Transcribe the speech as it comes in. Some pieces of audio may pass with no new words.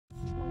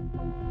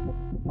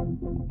Hey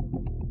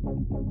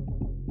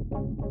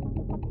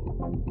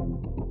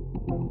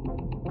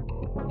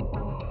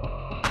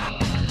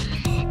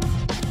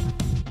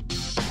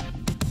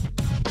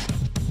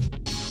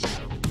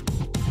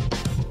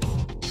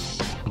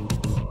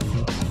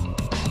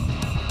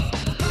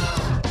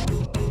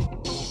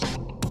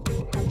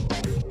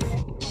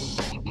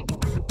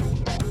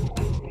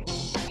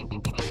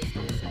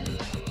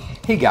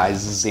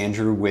guys, this is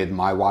Andrew with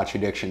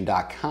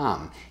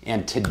mywatchaddiction.com,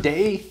 and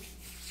today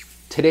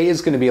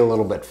is going to be a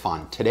little bit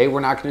fun. Today we're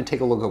not going to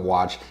take a look at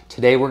watch.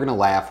 Today we're going to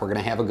laugh, we're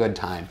going to have a good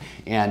time,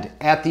 and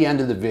at the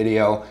end of the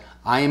video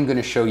I am going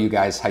to show you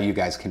guys how you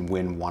guys can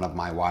win one of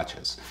my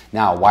watches.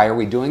 Now, why are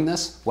we doing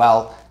this?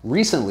 Well,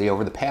 recently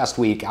over the past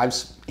week I've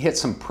hit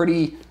some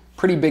pretty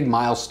big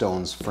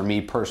milestones for me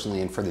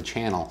personally and for the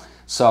channel.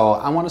 So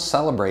I want to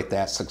celebrate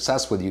that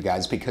success with you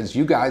guys because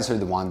you guys are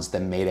the ones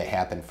that made it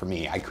happen for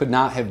me. I could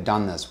not have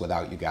done this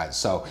without you guys.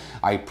 So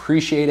I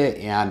appreciate it,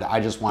 and I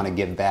just want to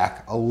give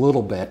back a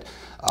little bit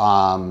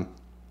and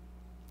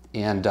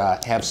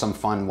have some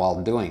fun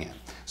while doing it.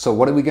 So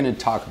what are we going to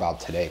talk about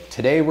today?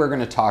 Today we're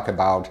going to talk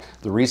about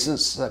the recent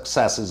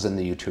successes in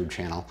the YouTube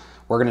channel.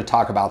 We're going to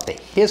talk about the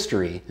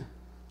history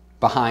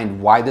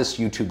behind why this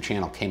YouTube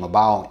channel came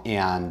about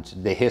and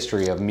the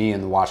history of me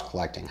and the watch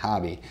collecting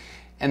hobby.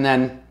 And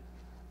then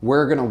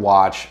we're gonna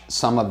watch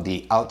some of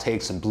the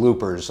outtakes and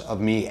bloopers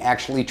of me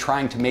actually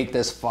trying to make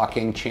this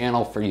fucking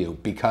channel for you,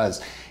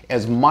 because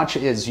as much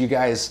as you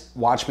guys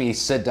watch me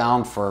sit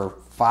down for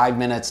 5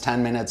 minutes,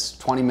 10 minutes,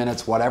 20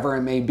 minutes, whatever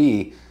it may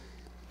be,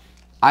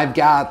 I've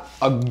got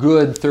a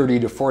good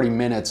 30 to 40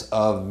 minutes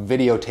of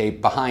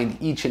videotape behind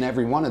each and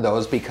every one of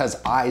those because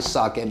I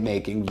suck at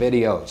making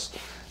videos.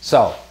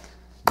 So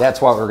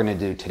that's what we're gonna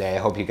do today. I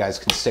hope you guys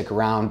can stick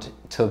around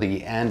till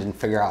the end and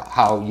figure out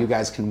how you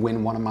guys can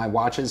win one of my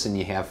watches and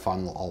you have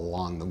fun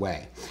along the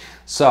way.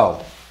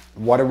 So,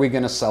 what are we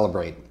gonna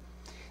celebrate?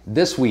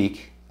 This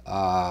week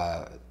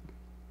in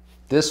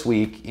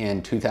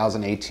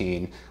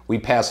 2018, we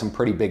passed some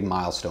pretty big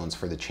milestones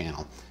for the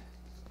channel,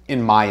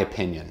 in my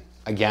opinion.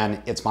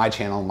 Again, it's my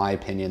channel, my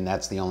opinion,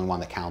 that's the only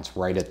one that counts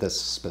right at this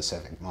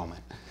specific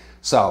moment.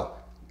 So,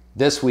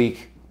 this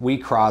week, we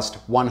crossed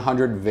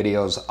 100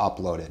 videos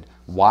uploaded.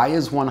 Why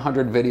is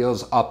 100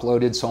 videos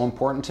uploaded so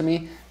important to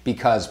me?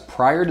 Because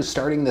prior to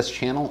starting this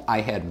channel,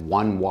 I had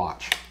one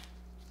watch.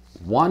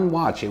 One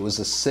watch. It was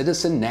a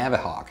Citizen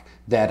Navihawk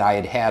that I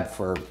had had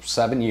for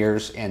 7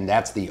 years, and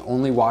that's the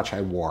only watch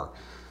I wore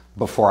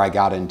before I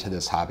got into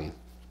this hobby.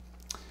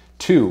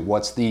 2,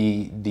 what's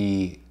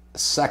the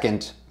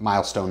second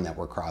milestone that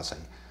we're crossing?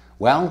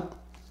 Well,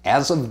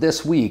 as of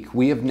this week,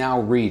 we have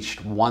now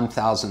reached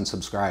 1,000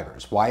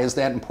 subscribers. Why is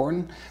that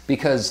important?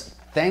 Because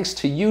thanks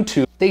to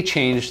YouTube, they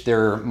changed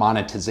their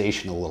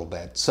monetization a little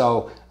bit.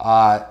 So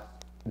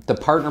the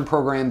partner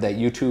program that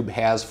YouTube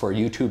has for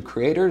YouTube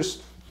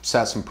creators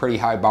set some pretty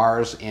high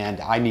bars, and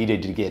I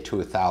needed to get to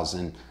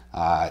 1,000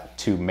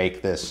 to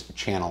make this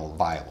channel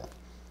viable.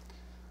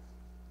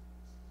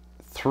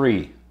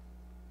 3,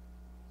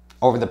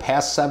 over the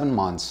past 7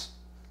 months,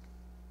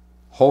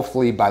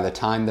 hopefully by the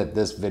time that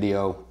this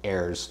video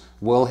airs,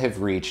 we'll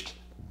have reached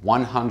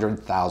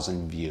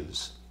 100,000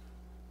 views.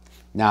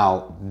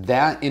 Now,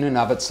 that in and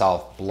of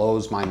itself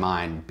blows my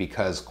mind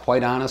because,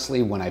 quite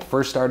honestly, when I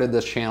first started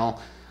this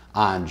channel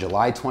on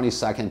July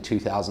 22nd,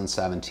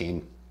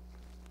 2017,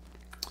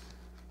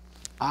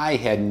 I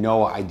had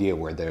no idea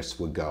where this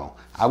would go.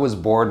 I was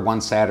bored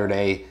one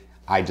Saturday.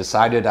 I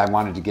decided I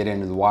wanted to get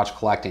into the watch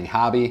collecting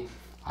hobby.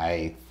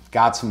 I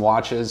got some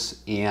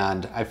watches,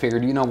 and I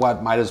figured, you know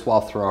what, might as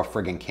well throw a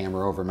friggin'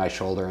 camera over my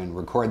shoulder and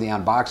record the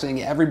unboxing.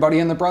 Everybody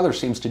and their brother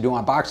seems to do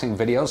unboxing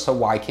videos, so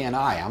why can't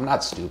I? I'm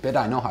not stupid,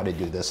 I know how to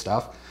do this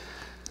stuff.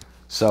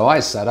 So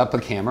I set up a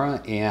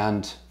camera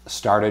and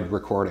started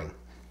recording.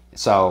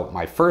 So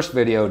my first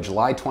video,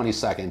 July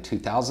 22nd,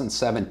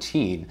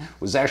 2017,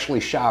 was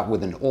actually shot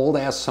with an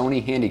old-ass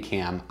Sony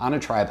Handycam on a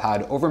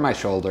tripod over my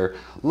shoulder,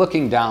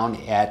 looking down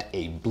at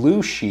a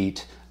blue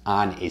sheet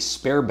on a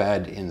spare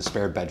bed in the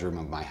spare bedroom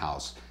of my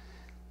house.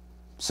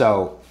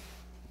 So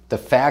the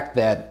fact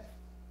that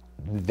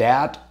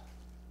that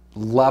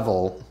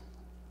level,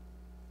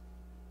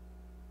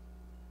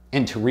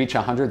 and to reach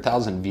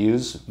 100,000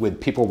 views with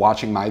people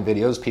watching my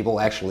videos, people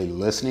actually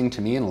listening to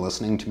me and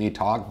listening to me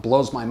talk,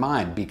 blows my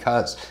mind,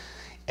 because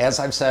as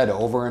I've said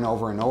over and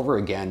over and over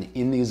again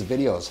in these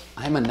videos,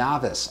 I'm a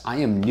novice. I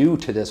am new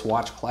to this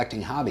watch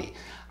collecting hobby.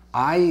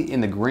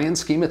 In the grand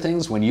scheme of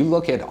things, when you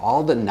look at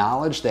all the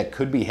knowledge that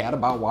could be had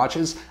about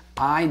watches,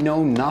 I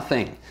know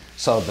nothing.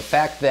 So the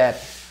fact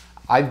that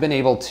I've been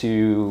able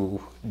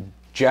to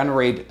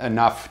generate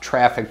enough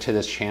traffic to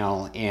this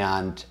channel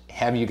and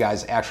have you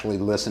guys actually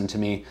listen to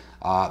me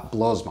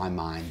blows my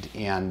mind.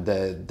 And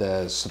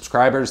the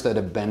subscribers that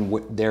have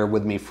been there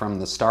with me from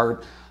the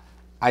start,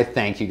 I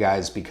thank you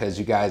guys, because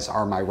you guys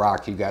are my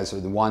rock. You guys are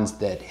the ones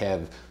that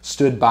have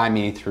stood by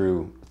me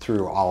through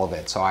all of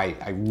it. So I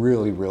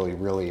really, really,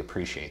 really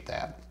appreciate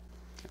that.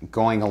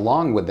 Going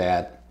along with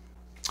that,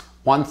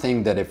 one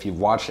thing that if you've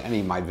watched any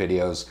of my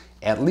videos,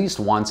 At least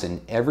once in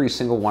every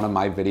single one of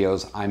my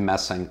videos, I'm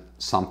messing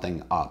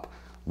something up.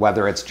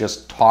 Whether it's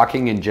just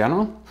talking in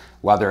general,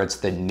 whether it's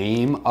the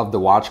name of the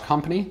watch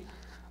company,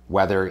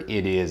 whether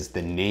it is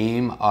the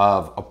name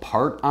of a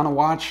part on a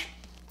watch,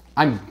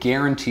 I'm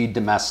guaranteed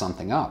to mess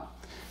something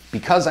up.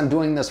 Because I'm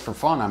doing this for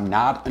fun, I'm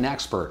not an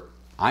expert.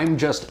 I'm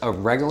just a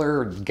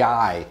regular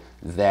guy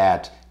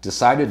that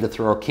decided to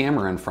throw a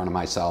camera in front of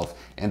myself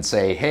and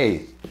say,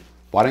 hey,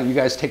 why don't you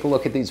guys take a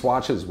look at these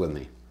watches with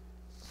me?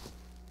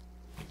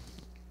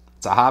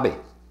 It's a hobby.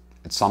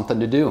 It's something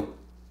to do.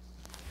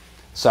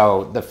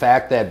 So the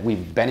fact that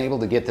we've been able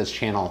to get this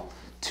channel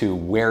to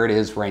where it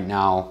is right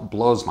now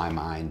blows my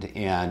mind,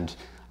 and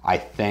I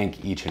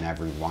thank each and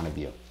every one of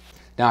you.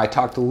 Now, I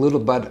talked a little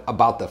bit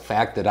about the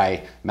fact that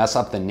I mess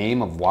up the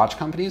name of watch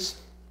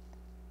companies.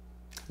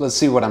 Let's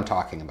see what I'm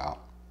talking about.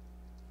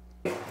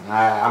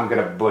 I'm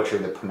gonna butcher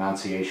the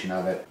pronunciation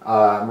of it.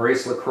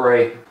 Maurice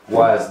LaCroix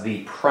was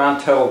the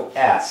Pronto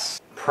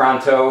S.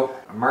 Pronto,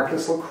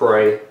 Marcus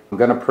LaCroix. I'm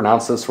gonna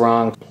pronounce this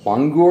wrong.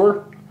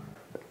 Plungour,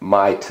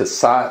 my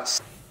tissot.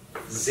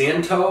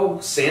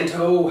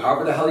 Santo,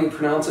 however the hell you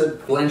pronounce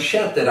it.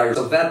 Blanchette that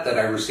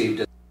I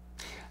received.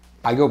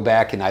 I go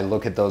back and I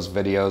look at those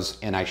videos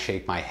and I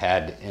shake my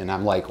head and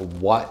I'm like,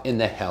 what in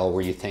the hell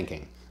were you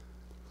thinking?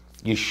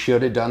 You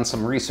should have done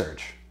some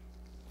research.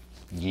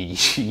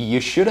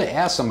 You should have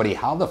asked somebody,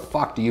 how the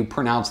fuck do you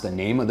pronounce the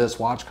name of this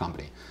watch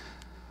company?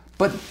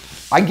 But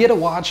I get a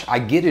watch, I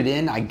get it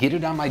in, I get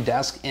it on my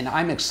desk, and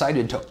I'm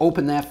excited to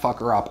open that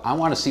fucker up. I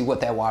want to see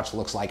what that watch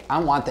looks like. I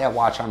want that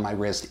watch on my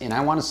wrist, and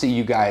I want to see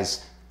you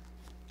guys,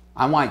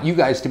 I want you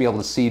guys to be able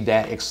to see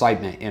that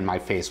excitement in my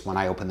face when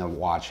I open the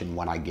watch and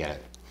when I get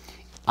it.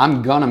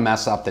 I'm gonna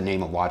mess up the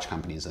name of watch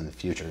companies in the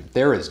future.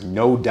 There is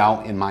no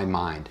doubt in my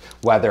mind.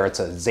 Whether it's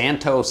a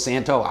Xanto,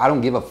 Santo, I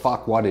don't give a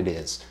fuck what it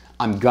is.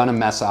 I'm gonna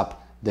mess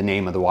up the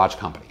name of the watch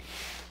company.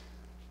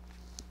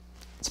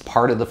 It's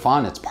part of the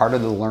fun, it's part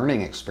of the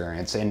learning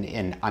experience,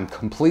 and I'm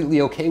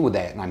completely okay with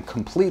that, and I'm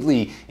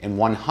completely and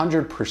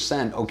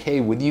 100% okay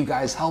with you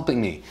guys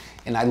helping me.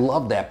 And I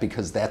love that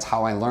because that's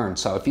how I learn.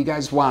 So if you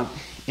guys want,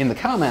 in the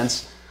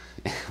comments,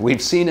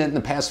 we've seen it in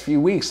the past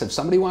few weeks, if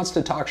somebody wants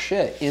to talk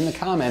shit in the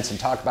comments and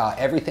talk about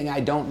everything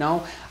I don't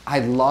know, I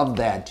love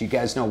that. Do you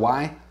guys know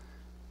why?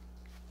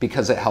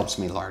 Because it helps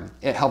me learn.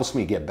 It helps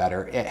me get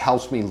better. It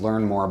helps me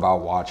learn more about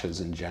watches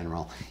in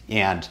general.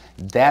 And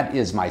that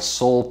is my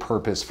sole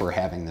purpose for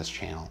having this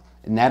channel.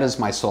 And that is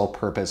my sole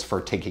purpose for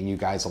taking you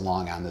guys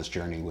along on this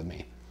journey with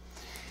me.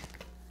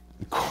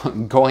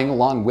 Going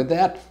along with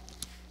that,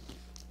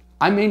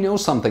 I may know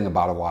something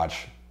about a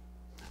watch.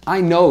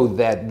 I know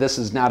that this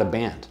is not a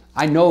band.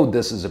 I know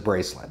this is a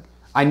bracelet.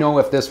 I know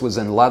if this was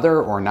in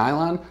leather or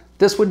nylon,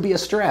 this would be a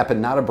strap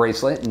and not a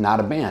bracelet and not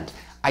a band.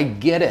 I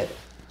get it.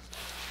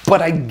 But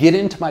I get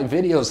into my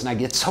videos and I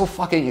get so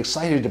fucking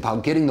excited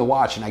about getting the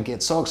watch, and I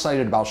get so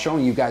excited about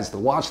showing you guys the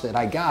watch that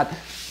I got.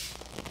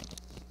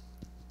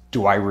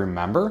 Do I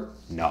remember?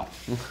 No,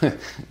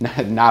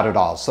 not at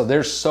all. So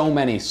there's so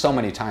many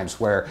times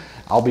where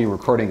I'll be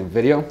recording a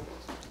video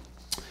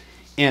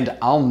and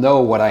I'll know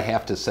what I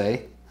have to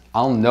say.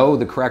 I'll know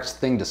the correct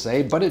thing to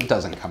say, but it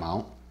doesn't come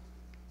out.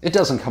 It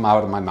doesn't come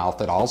out of my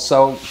mouth at all.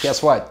 So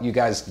guess what? You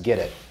guys get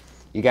it.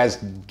 You guys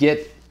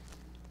get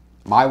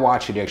my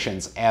watch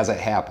addictions as it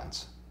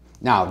happens.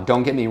 Now,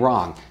 don't get me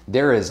wrong.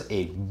 There is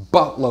a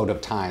buttload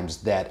of times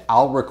that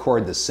I'll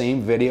record the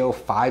same video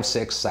 5,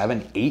 6,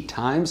 7, 8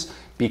 times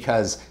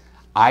because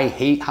I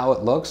hate how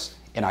it looks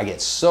and I get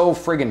so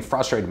friggin'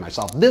 frustrated with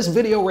myself. This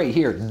video right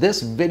here,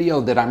 this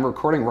video that I'm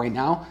recording right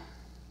now,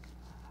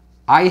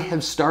 I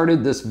have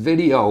started this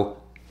video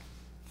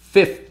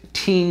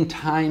 15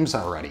 times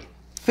already.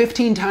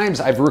 15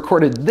 times I've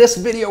recorded this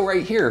video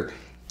right here,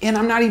 and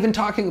I'm not even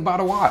talking about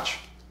a watch.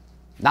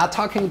 Not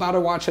talking about a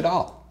watch at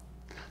all.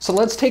 So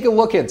let's take a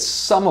look at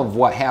some of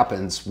what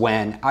happens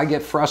when I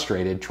get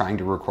frustrated trying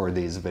to record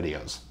these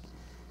videos.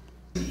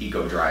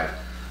 Eco Drive.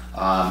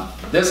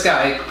 This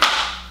guy,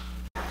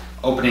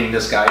 opening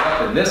this guy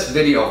up, and this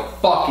video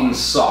fucking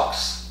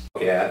sucks.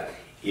 Yeah,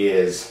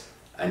 is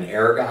an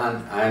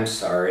Aragon. I'm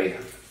sorry.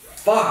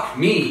 Fuck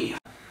me.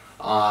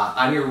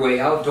 On your way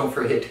out, don't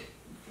forget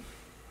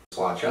to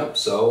watch up.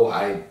 So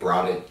I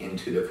brought it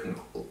into the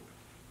conclusion.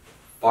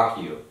 Fuck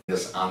you.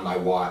 This on my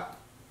watch.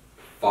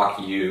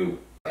 Fuck you.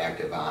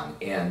 Active on.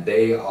 And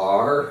they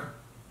are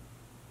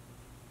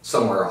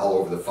somewhere all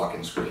over the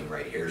fucking screen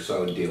right here.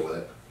 So deal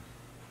with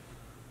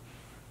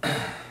it.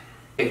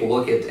 Take a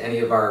look at any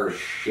of our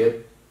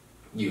shit.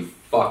 You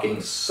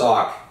fucking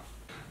suck.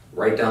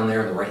 Right down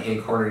there in the right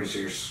hand corner is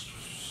your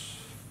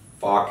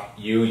fuck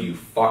you, you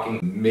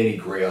fucking mini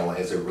grail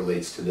as it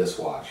relates to this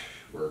watch.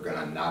 We're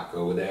gonna not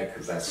go with that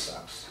because that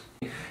sucks.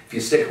 If you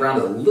stick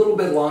around a little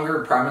bit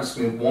longer, promise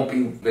me it won't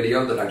be a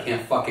video that I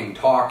can't fucking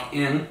talk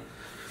in.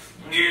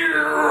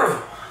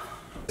 Yeah.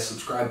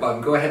 Subscribe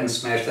button, go ahead and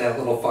smash that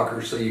little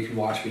fucker so you can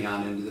watch me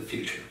on into the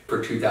future.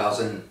 For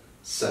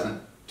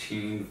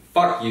 2017,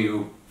 fuck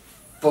you.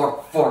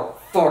 Fuck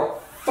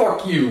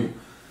you.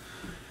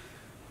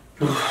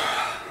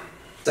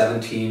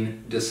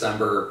 17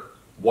 December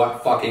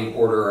What fucking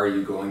order are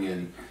you going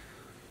in?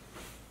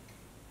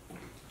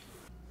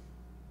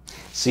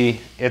 See,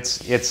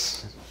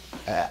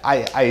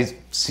 I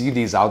see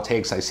these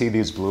outtakes, I see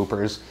these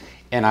bloopers,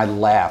 and I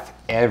laugh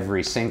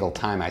every single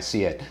time I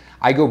see it.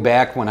 I go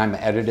back when I'm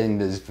editing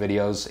these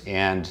videos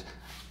and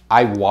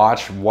I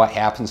watch what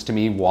happens to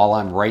me while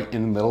I'm right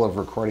in the middle of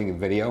recording a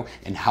video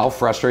and how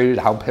frustrated,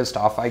 how pissed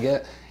off I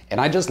get, and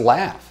I just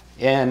laugh.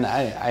 And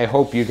I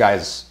hope you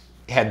guys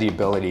had the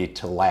ability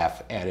to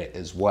laugh at it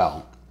as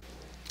well.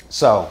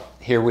 So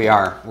here we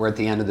are, we're at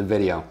the end of the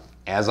video.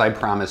 As I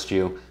promised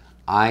you,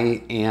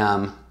 I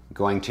am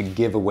going to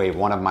give away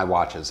one of my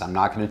watches. I'm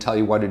not going to tell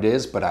you what it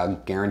is, but I'll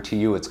guarantee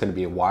you it's going to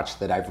be a watch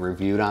that I've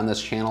reviewed on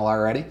this channel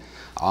already,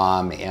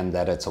 and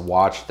that it's a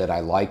watch that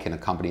I like and a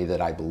company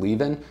that I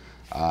believe in.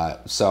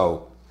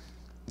 So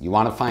you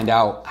want to find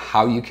out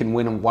how you can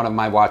win one of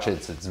my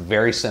watches. It's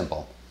very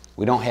simple.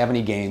 We don't have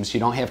any games. You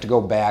don't have to go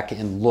back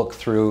and look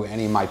through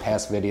any of my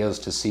past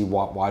videos to see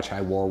what watch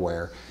I wore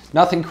where.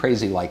 Nothing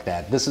crazy like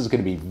that. This is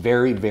going to be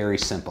very, very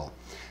simple.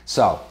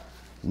 So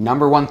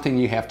number one thing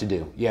you have to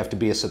do, you have to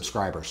be a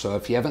subscriber. So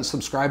if you haven't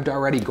subscribed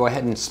already, go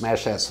ahead and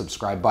smash that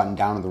subscribe button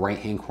down in the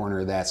right-hand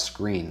corner of that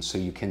screen so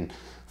you can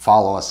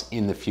follow us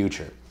in the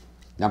future.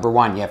 Number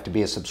one, you have to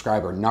be a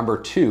subscriber. Number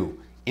two,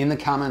 in the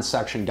comments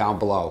section down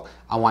below,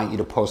 I want you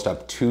to post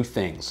up two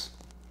things.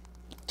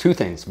 Two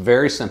things,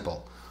 very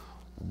simple.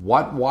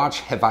 What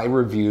watch have I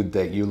reviewed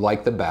that you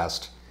like the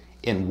best,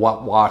 and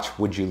what watch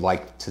would you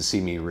like to see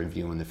me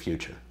review in the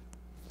future?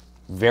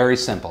 Very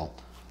simple.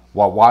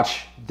 What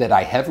watch that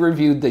I have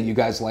reviewed that you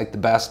guys like the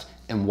best,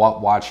 and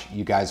what watch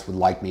you guys would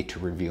like me to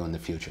review in the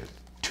future.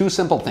 Two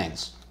simple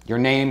things. Your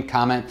name,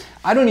 comment.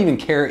 I don't even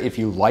care if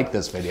you like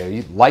this video.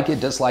 You like it,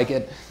 dislike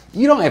it.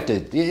 You don't have to,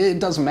 it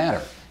doesn't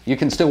matter. You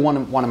can still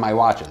want one of my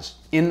watches.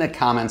 In the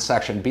comments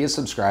section, be a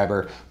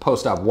subscriber,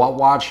 post up what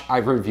watch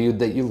I've reviewed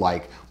that you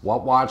like,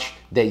 what watch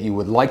that you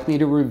would like me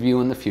to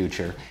review in the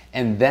future,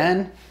 and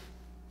then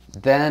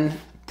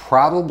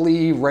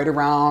probably right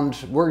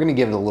around, we're gonna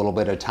give it a little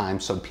bit of time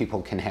so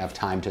people can have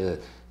time to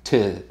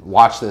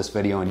watch this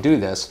video and do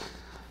this.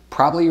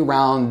 Probably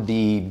around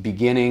the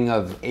beginning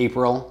of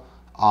April,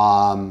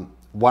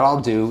 what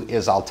I'll do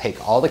is I'll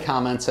take all the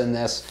comments in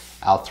this,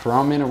 I'll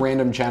throw them in a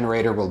random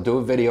generator, we'll do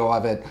a video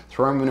of it,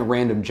 throw them in a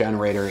random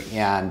generator,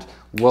 and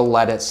we'll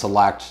let it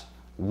select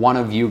one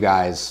of you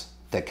guys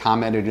that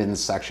commented in the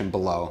section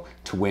below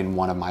to win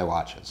one of my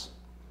watches.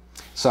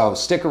 So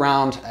stick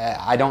around.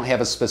 I don't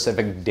have a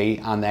specific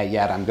date on that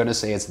yet. I'm gonna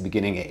say it's the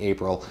beginning of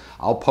April.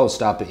 I'll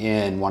post up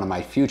in one of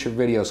my future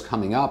videos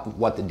coming up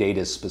what the date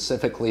is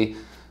specifically.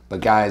 But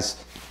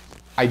guys,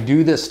 I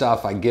do this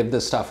stuff, I give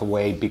this stuff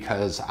away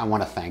because I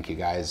want to thank you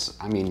guys.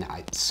 I mean,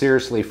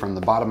 seriously, from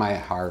the bottom of my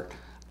heart,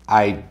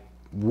 I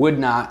would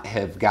not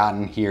have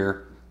gotten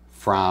here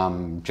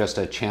from just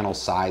a channel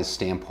size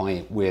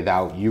standpoint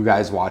without you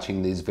guys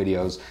watching these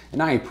videos,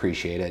 and I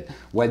appreciate it.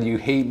 Whether you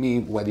hate me,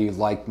 whether you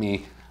like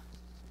me,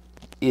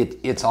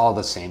 it's all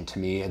the same to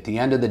me. At the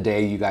end of the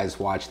day, you guys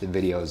watch the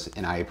videos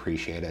and I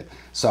appreciate it.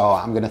 So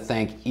I'm gonna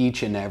thank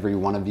each and every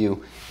one of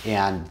you,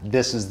 and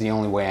this is the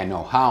only way I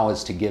know how,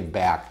 is to give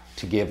back,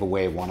 to give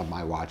away one of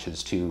my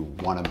watches to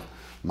one of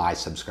my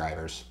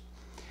subscribers.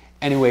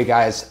 Anyway,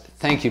 guys,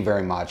 thank you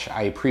very much.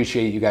 I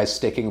appreciate you guys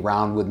sticking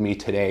around with me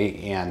today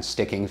and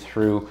sticking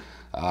through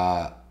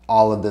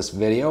all of this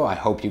video. I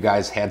hope you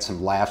guys had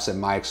some laughs at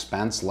my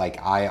expense like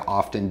I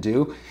often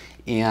do.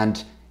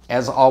 And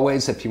as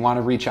always, if you want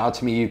to reach out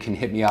to me, you can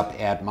hit me up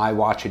at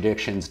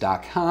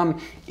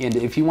mywatchaddictions.com. And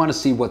if you want to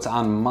see what's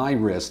on my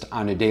wrist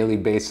on a daily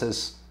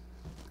basis,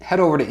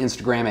 head over to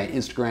Instagram at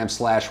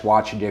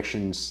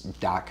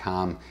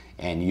instagram/watchaddictions.com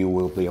and you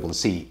will be able to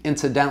see.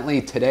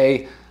 Incidentally,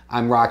 today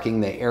I'm rocking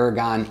the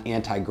Aragon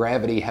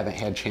Anti-Gravity. Haven't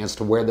had a chance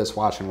to wear this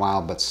watch in a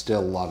while, but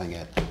still loving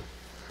it.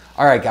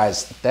 All right,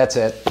 guys, that's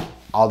it.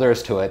 All there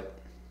is to it.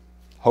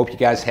 Hope you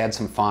guys had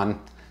some fun.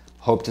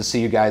 Hope to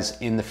see you guys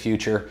in the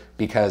future,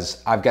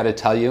 because I've got to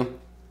tell you,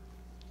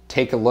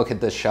 take a look at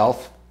this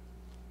shelf.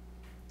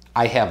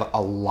 I have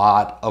a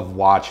lot of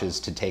watches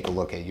to take a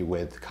look at you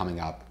with coming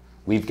up.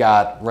 We've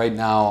got, right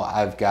now,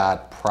 I've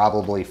got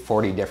probably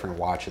 40 different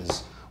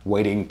watches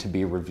waiting to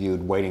be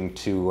reviewed, waiting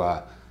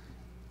to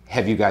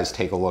have you guys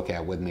take a look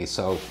at with me.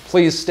 So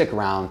please stick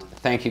around.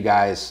 Thank you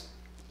guys.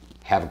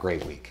 Have a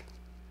great week.